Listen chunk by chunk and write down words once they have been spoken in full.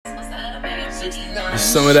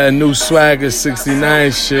Some of that new Swagger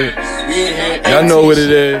 69 shit. Y'all know what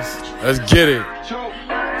it is. Let's get it.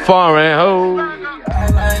 Foreign hoes. I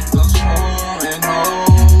like those foreign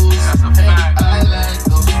hoes. I like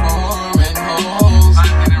those foreign hoes.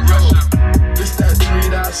 This that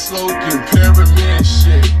 3-dot slogan, pyramid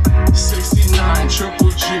shit. 69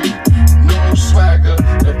 triple G. No swagger.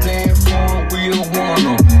 If they ain't foreign, we don't want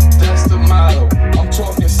them. That's the motto. I'm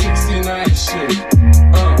talking 69 shit.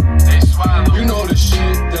 You know the shit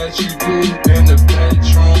that you do in the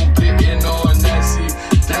bedroom, getting all nasty.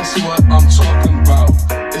 That's what I'm talking about.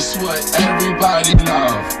 It's what everybody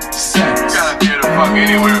love. Sex. Gotta get the fuck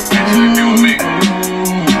anywhere, bitch, if you with me.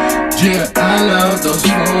 Yeah, I love those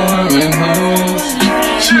foreign hoes.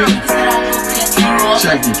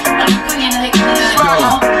 Check it. Yo,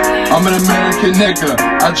 I'm an American nigga.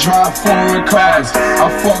 I drive foreign cars. I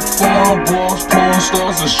fuck foreign boys, porn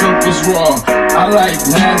stars, and strippers raw. I like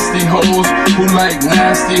nasty hoes who like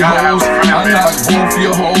nasty hoes. I knock both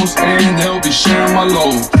your hoes and they'll be sharing my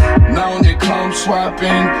load. Now when they come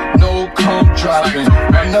swapping, no come dropping.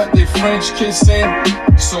 I nut they French kissing,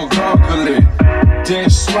 so gargle it, then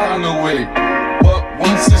swallow it. But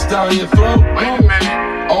once it's down your throat,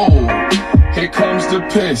 oh, here comes the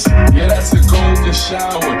piss. Yeah, that's a golden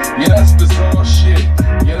shower. Yeah, that's bizarre shit.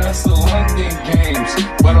 Yeah, that's the London games.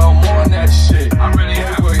 But I'm on that shit. I really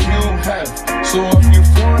have what you have. So if you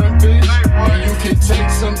foreign bitch and you can take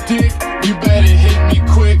some dick, you better hit me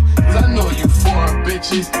quick. Cause I know you foreign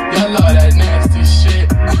bitches. Y'all love that nasty shit.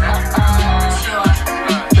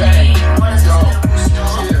 Dang, yo,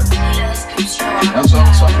 yeah. That's what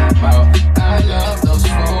I'm talking about. I love those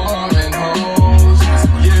foreign hoes.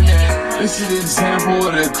 Yeah, man. This is an example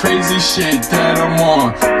of the crazy shit that I'm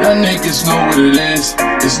on. Y'all niggas know what it is.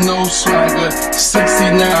 It's no swagger,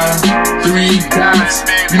 69, 3 dots.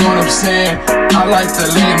 You know what I'm saying? I like to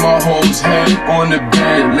lay my hoes head on the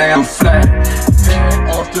bed, lay 'em flat. Head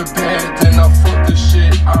off the bed, then I fuck the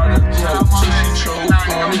shit out of throat. Till she choke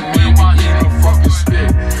on it, maybe even fucking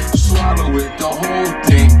spit. Swallow it, the whole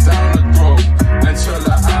thing down the throat until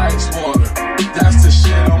the eyes water. That's the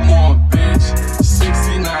shit I'm on, bitch.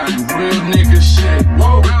 69, real nigga shit.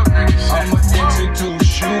 Whoa, I'ma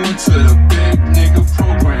introduce you into the big nigga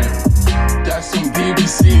program. That's some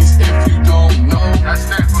BBCs if you don't know.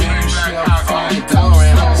 Then you shall find out.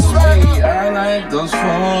 I like those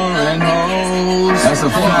foreign hoes. That's a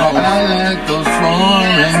fact. I like those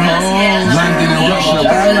foreign hoes. London and Russia.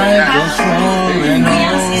 I like those foreign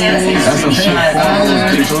hoes. That's a fact. I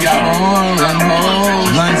like those foreign hoes.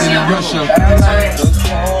 London and Russia. I like those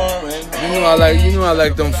foreign hoes. You know I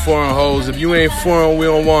like them foreign hoes. If you ain't foreign, we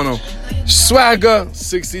don't want them. Swagger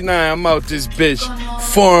 69. I'm out this bitch.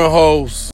 Foreign hoes.